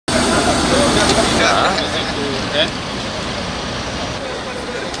Up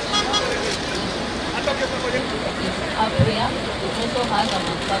here, it also has a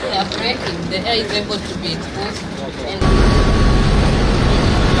manufacturer break. The hair is able to be exposed. And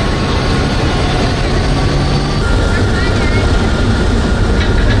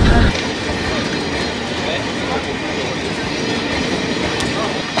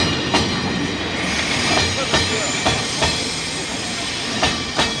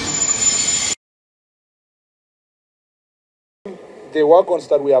the wagons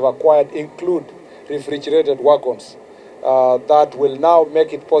that we have acquired include refrigerated wagons that will now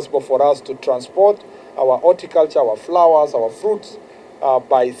make it possible for us to transport our horticulture, our flowers, our fruits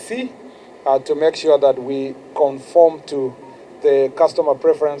by sea to make sure that we conform to the customer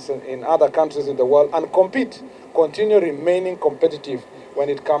preference in other countries in the world and continue remaining competitive when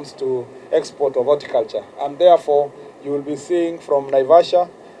it comes to export of horticulture. And therefore, you will be seeing from Naivasha,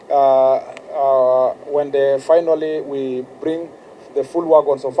 when finally we bring the full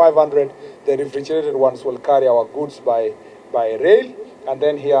wagons of 500, the refrigerated ones will carry our goods by rail, and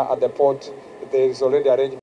then here at the port, there is already arrangement.